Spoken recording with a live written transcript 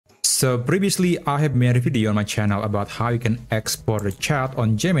So previously I have made a video on my channel about how you can export the chat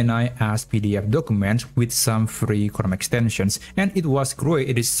on Gemini as PDF documents with some free Chrome extensions, and it was great.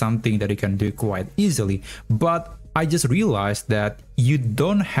 It is something that you can do quite easily, but I just realized that you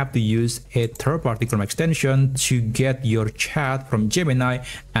don't have to use a third-party Chrome extension to get your chat from Gemini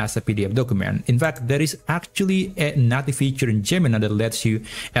as a PDF document. In fact, there is actually a native feature in Gemini that lets you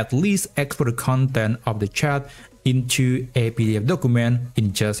at least export the content of the chat into a PDF document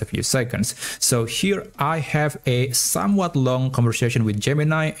in just a few seconds. So here I have a somewhat long conversation with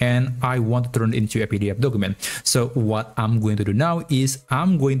Gemini and I want to turn it into a PDF document. So what I'm going to do now is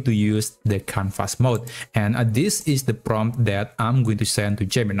I'm going to use the canvas mode, and this is the prompt that I'm going to send to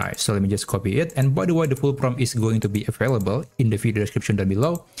Gemini. So let me just copy it, and by the way, the full prompt is going to be available in the video description down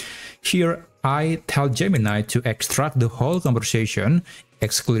below. Here I tell Gemini to extract the whole conversation,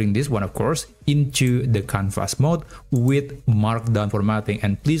 excluding this one of course, into the canvas mode with Markdown formatting,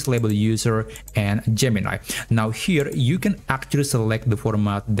 and please label user and Gemini. Now here you can actually select the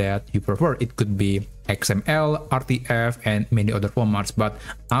format that you prefer. It could be XML, RTF, and many other formats, but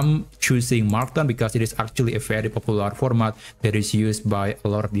I'm choosing Markdown because it is actually a very popular format that is used by a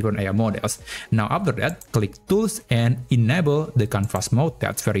lot of different AI models. Now after that, click Tools and enable the canvas mode.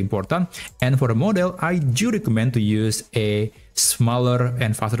 That's very important. And for the model, I do recommend to use a smaller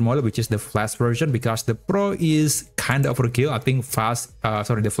and faster model, which is the Flash version, because the Pro is kind of overkill. I think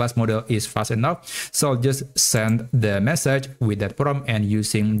the Flash model is fast enough. So I'll just send the message with that prompt and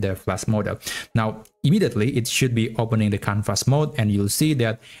using the Flash model. Now immediately it should be opening the canvas mode, and you'll see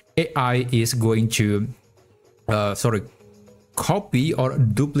that AI is going to copy or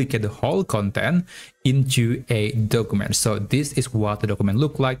duplicate the whole content into a document. So this is what the document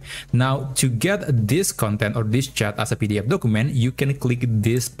look like. Now to get this content or this chat as a PDF document, you can click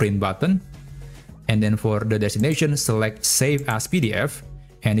this print button, and then for the destination, select save as PDF,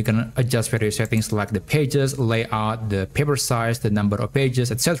 and you can adjust various settings like the pages, layout, the paper size, the number of pages,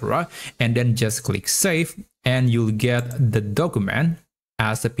 etc. And then just click save, and you'll get the document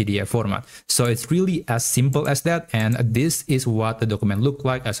as a PDF format. So it's really as simple as that, and this is what the document look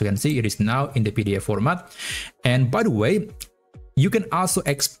like. As you can see, it is now in the PDF format. And by the way, you can also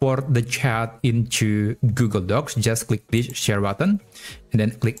export the chat into Google Docs. Just click this share button and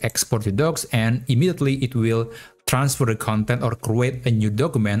then click export to Docs, and immediately it will transfer the content or create a new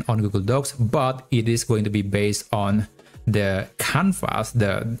document on Google Docs, but it is going to be based on the canvas,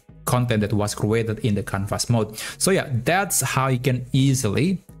 the content that was created in the canvas mode. So yeah, that's how you can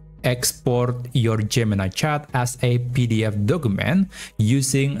easily export your Gemini chat as a PDF document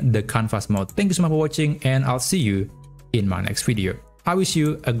using the canvas mode. Thank you so much for watching, and I'll see you in my next video. I wish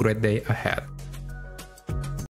you a great day ahead.